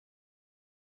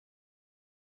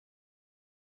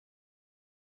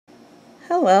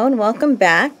Hello and welcome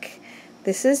back.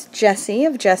 This is Jessie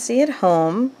of Jessie at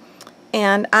Home,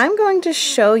 and I'm going to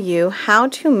show you how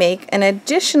to make an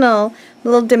additional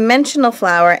little dimensional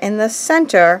flower in the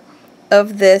center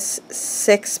of this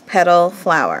 6-petal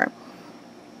flower.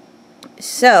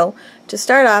 So to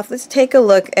start off, let's take a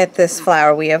look at this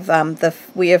flower. We have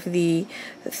the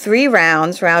 3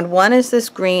 rounds. Round 1 is this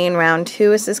green, round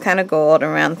 2 is this kind of gold,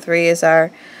 and round 3 is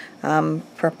our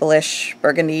purplish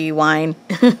burgundy wine,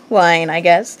 I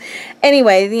guess.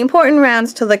 Anyway, the important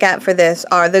rounds to look at for this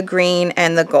are the green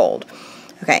and the gold.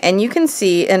 Okay, and you can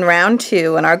see in round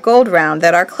 2, in our gold round,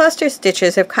 that our cluster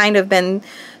stitches have kind of been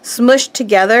smushed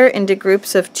together into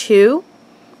groups of 2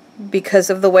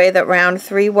 because of the way that round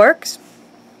 3 works.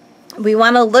 We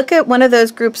want to look at one of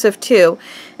those groups of 2,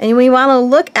 and we want to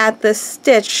look at the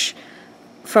stitch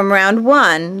from round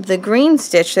 1, the green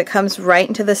stitch that comes right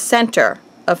into the center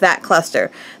of that cluster.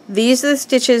 These are the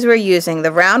stitches we're using,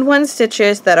 the round 1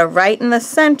 stitches that are right in the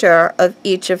center of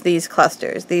each of these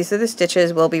clusters. These are the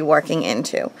stitches we'll be working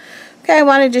into. Okay, I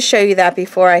wanted to show you that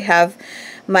before I have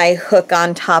my hook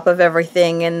on top of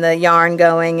everything and the yarn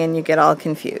going and you get all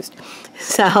confused.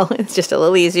 So it's just a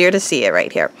little easier to see it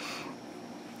right here.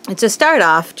 And to start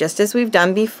off, just as we've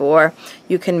done before,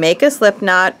 you can make a slip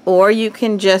knot, or you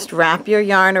can just wrap your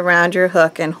yarn around your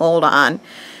hook and hold on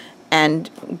and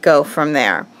go from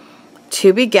there.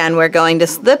 To begin, we're going to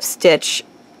slip stitch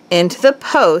into the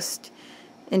post,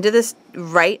 into this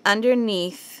right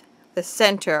underneath the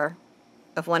center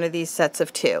of one of these sets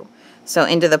of 2. So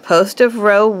into the post of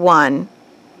row 1,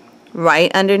 right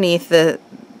underneath the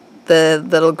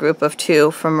little group of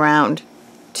 2 from round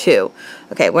 2.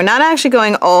 Okay, we're not actually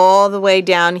going all the way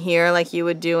down here like you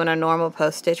would do in a normal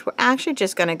post stitch. We're actually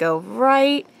just going to go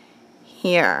right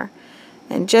here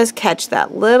and just catch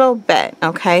that little bit.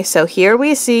 Okay, so here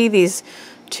we see these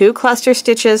 2 cluster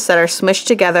stitches that are smushed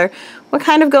together. We're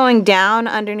kind of going down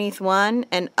underneath one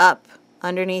and up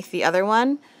underneath the other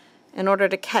one in order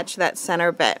to catch that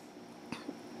center bit.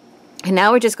 And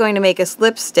now we're just going to make a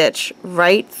slip stitch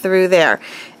right through there.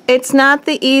 It's not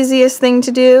the easiest thing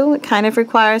to do. It kind of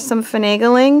requires some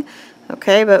finagling,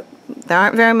 okay, but there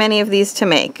aren't very many of these to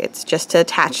make. It's just to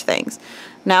attach things.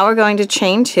 Now we're going to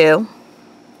chain 2,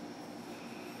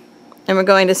 and we're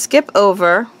going to skip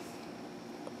over.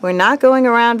 We're not going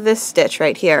around this stitch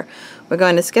right here. We're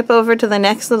going to skip over to the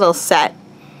next little set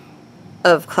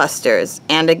of clusters,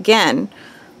 and again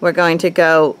we're going to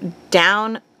go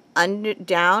down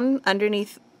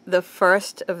underneath the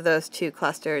first of those 2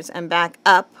 clusters and back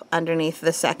up underneath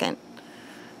the second,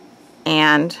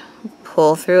 and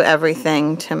pull through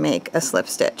everything to make a slip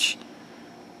stitch.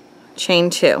 Chain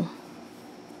 2,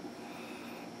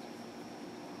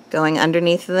 going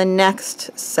underneath the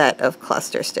next set of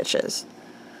cluster stitches,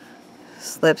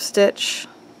 slip stitch,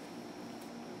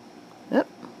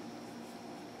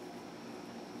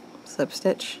 slip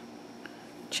stitch,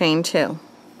 chain 2.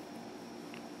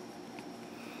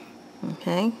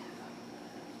 Okay,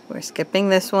 we're skipping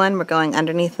this one, we're going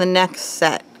underneath the next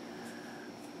set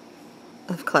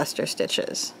of cluster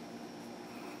stitches,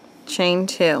 chain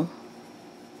 2.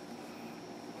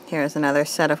 Here's another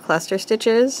set of cluster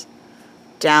stitches,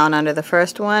 down under the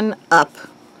first one, up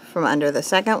from under the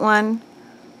second one,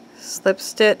 slip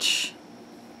stitch,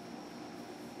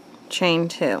 chain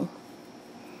 2.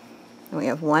 And we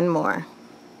have one more.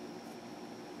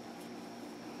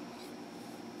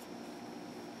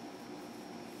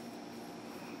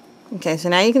 Okay, so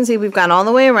now you can see we've gone all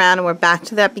the way around and we're back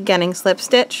to that beginning slip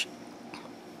stitch.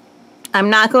 I'm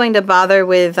not going to bother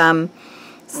with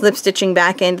slip stitching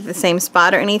back into the same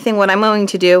spot or anything. What I'm going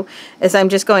to do is I'm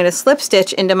just going to slip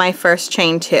stitch into my first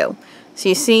chain 2. So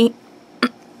you see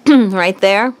right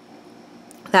there,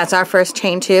 that's our first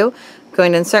chain 2. I'm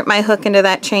going to insert my hook into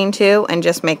that chain 2 and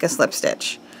just make a slip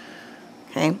stitch.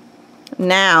 Okay,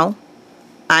 now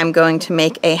I'm going to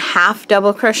make a half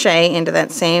double crochet into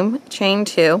that same chain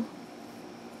 2,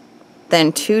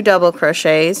 then 2 double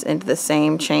crochets into the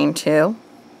same chain 2,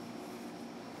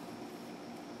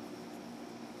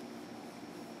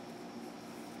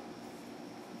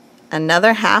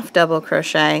 another half double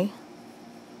crochet,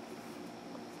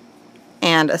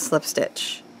 and a slip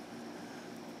stitch.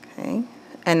 Okay,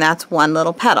 and that's one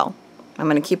little petal. I'm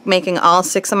going to keep making all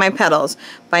 6 of my petals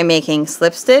by making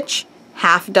slip stitch,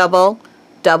 half double,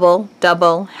 double,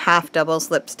 double, half double,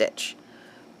 slip stitch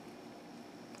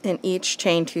in each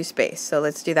chain 2 space. So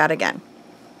let's do that again.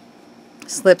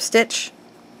 Slip stitch,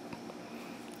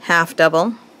 half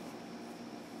double,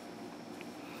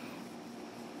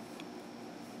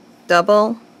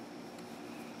 double,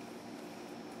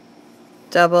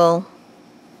 double,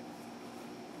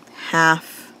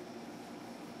 half,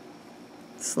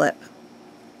 slip.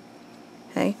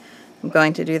 Okay, I'm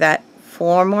going to do that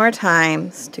 4 more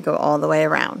times to go all the way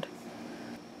around.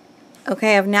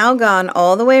 Okay, I've now gone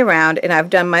all the way around and I've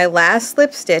done my last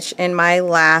slip stitch in my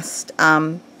last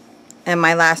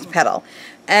petal.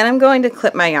 And I'm going to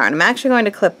clip my yarn. I'm actually going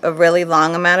to clip a really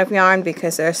long amount of yarn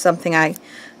because there's something a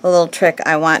little trick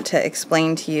I want to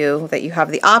explain to you that you have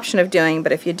the option of doing,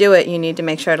 but if you do it, you need to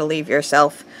make sure to leave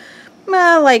yourself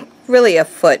like really a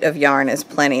foot of yarn is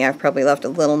plenty. I've probably left a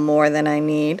little more than I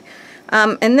need.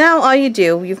 And now all you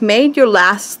do, you've made your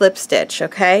last slip stitch,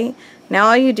 okay? Now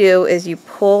all you do is you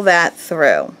pull that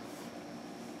through.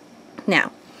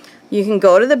 Now, you can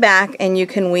go to the back and you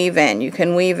can weave in. You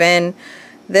can weave in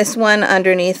this one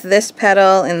underneath this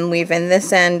petal and weave in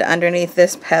this end underneath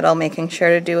this petal, making sure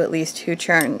to do at least two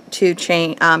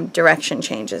direction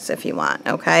changes if you want,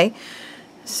 okay?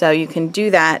 So you can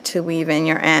do that to weave in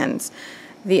your ends.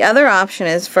 The other option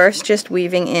is first just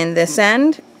weaving in this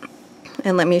end,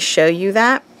 and let me show you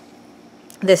that.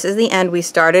 This is the end we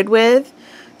started with,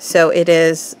 so it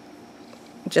is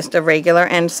just a regular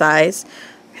end size,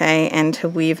 okay? And to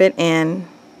weave it in,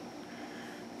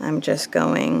 I'm just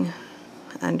going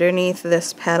underneath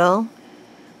this petal,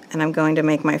 and I'm going to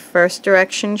make my first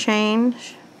direction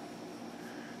change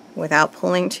without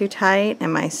pulling too tight,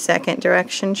 and my second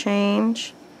direction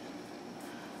change,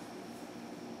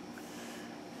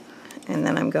 and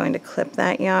then I'm going to clip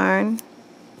that yarn.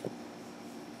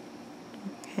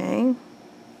 Okay.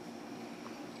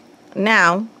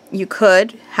 Now you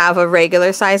could have a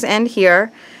regular size end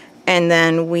here and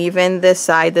then weave in this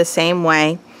side the same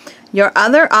way. Your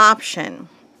other option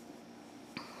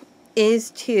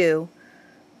is to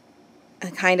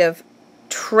kind of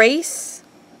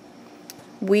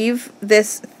weave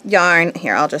this yarn.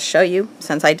 Here, I'll just show you.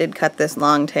 Since I did cut this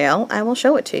long tail, I will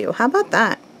show it to you. How about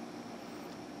that?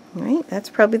 All right, that's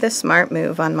probably the smart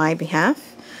move on my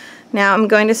behalf. Now I'm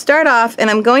going to start off and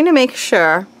I'm going to make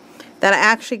sure that I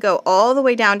actually go all the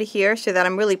way down to here so that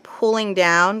I'm really pulling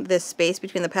down this space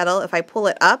between the petal. If I pull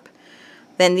it up,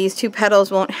 then these two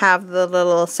petals won't have the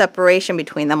little separation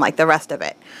between them like the rest of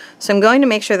it. So I'm going to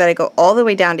make sure that I go all the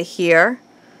way down to here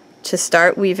to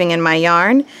start weaving in my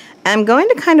yarn. And I'm going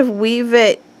to kind of weave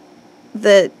it,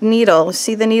 the needle,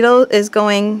 see the needle is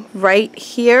going right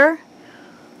here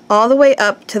all the way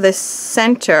up to the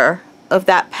center of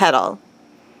that petal.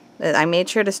 I made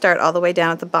sure to start all the way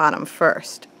down at the bottom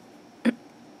first.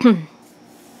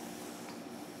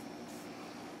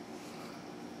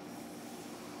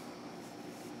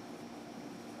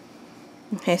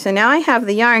 Okay, so now I have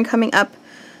the yarn coming up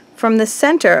from the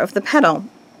center of the petal.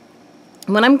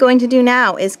 What I'm going to do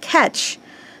now is catch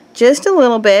just a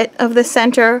little bit of the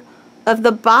center of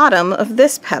the bottom of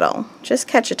this petal. Just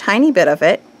catch a tiny bit of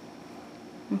it.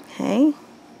 Okay.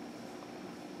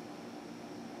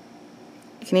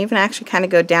 You can even actually kind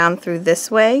of go down through this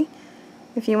way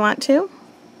if you want to.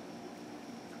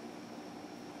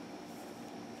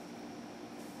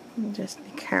 Just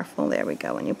be careful, there we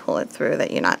go, when you pull it through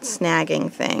that you're not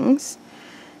snagging things.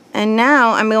 And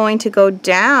now I'm going to go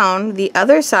down the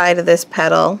other side of this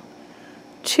petal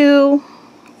to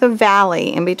the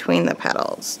valley in between the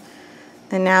petals.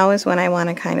 And now is when I want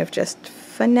to kind of just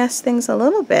finesse things a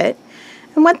little bit.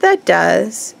 And what that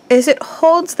does is it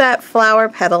holds that flower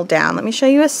petal down. Let me show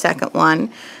you a second one,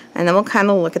 and then we'll kind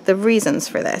of look at the reasons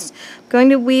for this. I'm going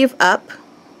to weave up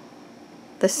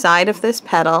the side of this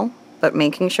petal, but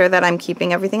making sure that I'm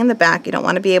keeping everything in the back. You don't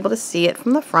want to be able to see it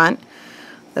from the front,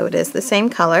 though it is the same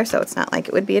color, so it's not like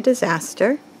it would be a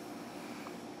disaster.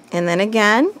 And then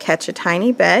again, catch a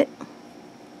tiny bit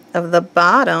of the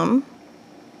bottom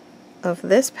of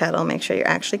this petal. Make sure you're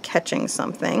actually catching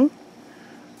something.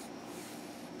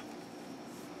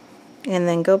 And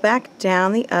then go back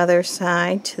down the other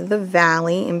side to the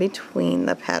valley in between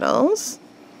the petals.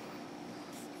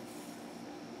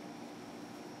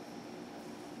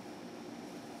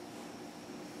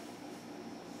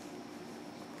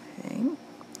 Okay.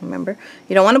 Remember,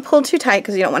 you don't want to pull too tight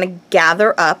because you don't want to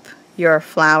gather up your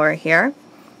flower here.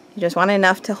 You just want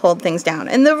enough to hold things down.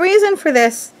 And the reason for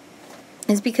this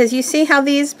is because you see how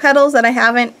these petals that I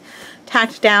haven't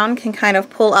tacked down can kind of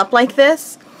pull up like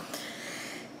this.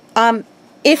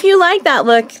 If you like that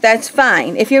look, that's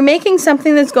fine. If you're making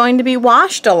something that's going to be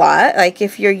washed a lot, like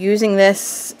if you're using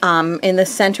this in the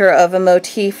center of a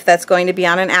motif that's going to be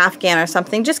on an afghan or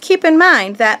something, just keep in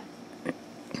mind that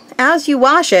as you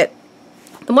wash it,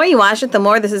 the more you wash it, the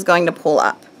more this is going to pull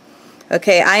up.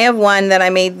 Okay, I have one that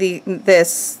I made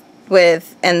this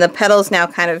with, and the petals now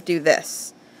kind of do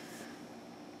this,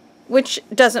 which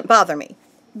doesn't bother me.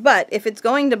 But if it's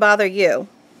going to bother you,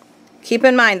 keep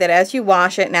in mind that as you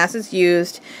wash it and as it's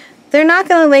used, they're not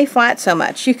going to lay flat so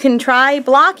much. You can try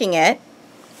blocking it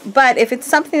But if it's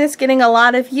something that's getting a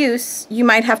lot of use, you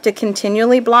might have to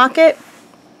continually block it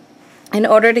in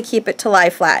order to keep it to lie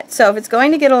flat. So if it's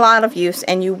going to get a lot of use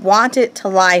and you want it to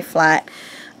lie flat,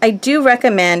 I do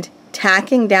recommend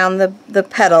tacking down the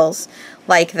petals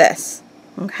like this.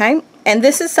 Okay? And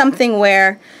this is something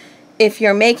where if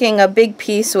you're making a big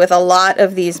piece with a lot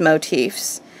of these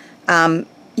motifs,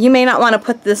 you may not want to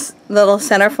put this little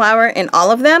center flower in all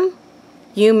of them.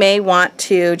 You may want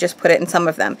to just put it in some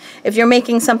of them. If you're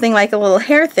making something like a little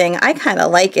hair thing, I kind of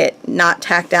like it not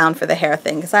tacked down for the hair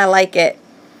thing because I like it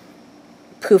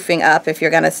poofing up. If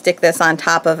you're going to stick this on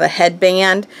top of a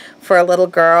headband for a little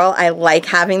girl, I like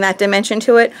having that dimension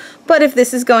to it. But if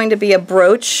this is going to be a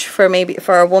brooch for maybe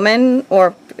for a woman,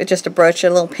 or just a brooch, a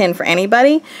little pin for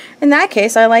anybody, in that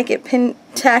case I like it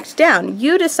tacked down.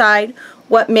 You decide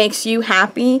what makes you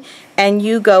happy and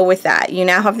you go with that. You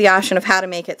now have the option of how to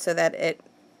make it so that it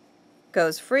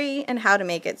goes free and how to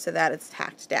make it so that it's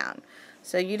tacked down.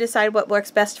 So you decide what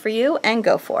works best for you and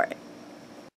go for it.